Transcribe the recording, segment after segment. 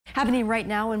Happening right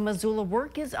now in Missoula,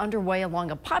 work is underway along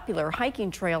a popular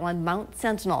hiking trail on Mount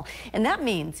Sentinel. And that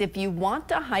means if you want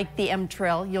to hike the M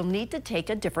Trail, you'll need to take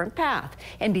a different path.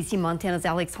 NBC Montana's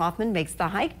Alex Hoffman makes the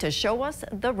hike to show us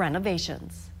the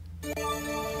renovations.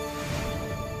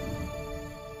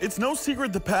 It's no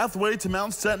secret the pathway to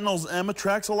Mount Sentinel's M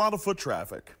attracts a lot of foot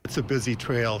traffic. It's a busy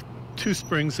trail. 2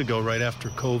 springs ago, right after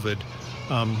COVID,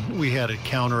 we had a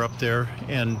counter up there,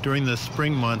 and during the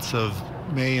spring months of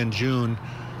May and June,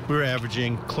 we were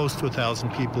averaging close to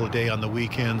 1,000 people a day on the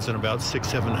weekends and about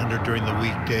 600-700 during the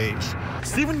weekdays.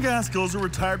 Stephen Gaskill is a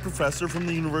retired professor from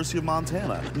the University of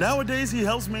Montana. Nowadays, he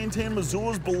helps maintain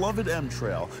Missoula's beloved M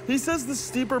Trail. He says the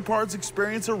steeper parts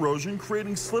experience erosion,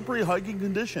 creating slippery hiking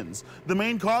conditions. The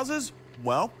main causes?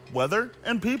 Well, weather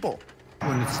and people.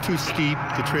 When it's too steep,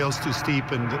 the trail's too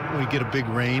steep, and we get a big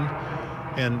rain,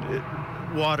 and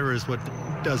water is what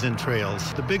does in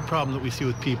trails. The big problem that we see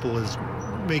with people is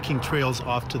making trails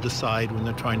off to the side when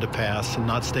they're trying to pass and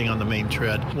not staying on the main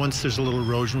tread. Once there's a little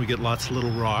erosion, we get lots of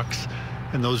little rocks,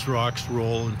 and those rocks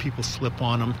roll and people slip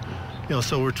on them.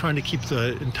 So we're trying to keep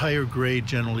the entire grade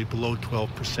generally below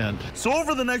 12%. So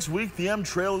over the next week, the M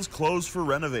Trail is closed for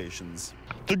renovations.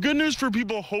 The good news for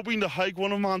people hoping to hike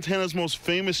one of Montana's most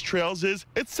famous trails is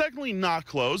it's technically not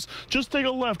closed. Just take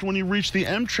a left when you reach the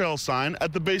M Trail sign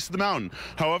at the base of the mountain.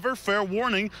 However, fair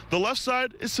warning, the left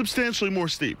side is substantially more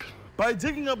steep. By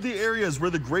digging up the areas where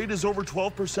the grade is over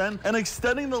 12% and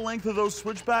extending the length of those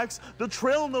switchbacks, the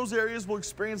trail in those areas will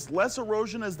experience less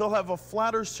erosion as they'll have a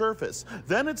flatter surface.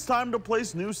 Then it's time to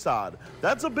place new sod.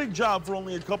 That's a big job for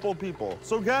only a couple of people,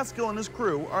 so Gaskill and his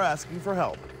crew are asking for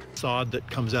help. Sod that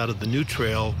comes out of the new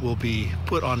trail will be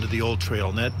put onto the old trail,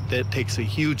 and that takes a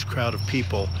huge crowd of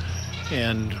people.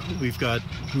 And we've got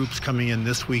groups coming in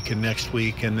this week and next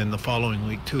week and then the following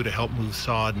week too to help move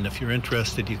sod. And if you're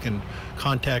interested, you can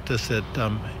contact us at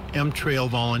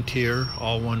mtrailvolunteer,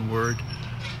 all one word,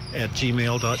 at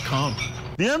gmail.com.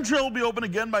 The M Trail will be open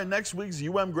again by next week's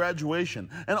graduation,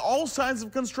 and all signs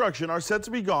of construction are set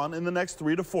to be gone in the next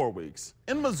 3 to 4 weeks.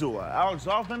 In Missoula, Alex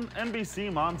Hoffman,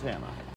 NBC Montana.